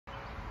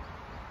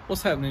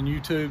What's happening,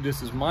 YouTube?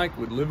 This is Mike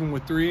with Living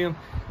with 3M.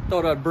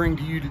 Thought I'd bring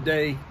to you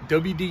today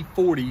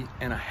WD-40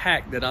 and a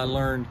hack that I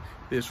learned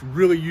that's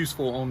really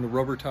useful on the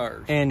rubber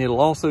tires. And it'll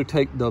also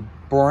take the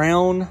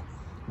brown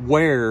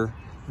wear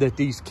that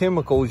these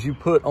chemicals you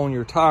put on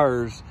your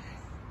tires,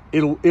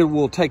 it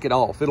will take it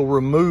off. It'll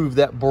remove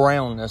that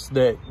brownness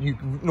that you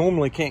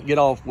normally can't get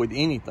off with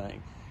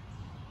anything.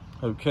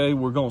 Okay,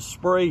 we're gonna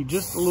spray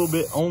just a little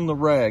bit on the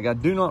rag. I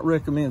do not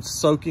recommend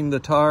soaking the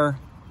tire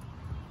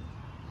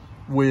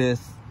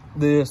with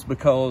this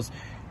because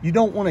you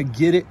don't want to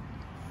get it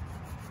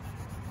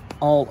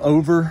all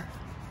over.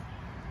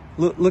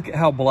 Look at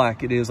how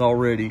black it is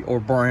already, or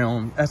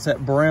brown. That's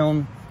that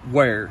brown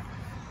wear.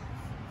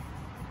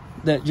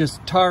 That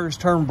just tires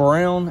turn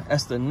brown.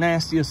 That's the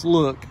nastiest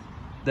look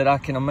that I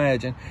can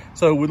imagine.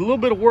 So with a little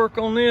bit of work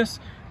on this,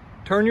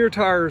 turn your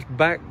tires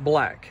back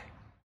black.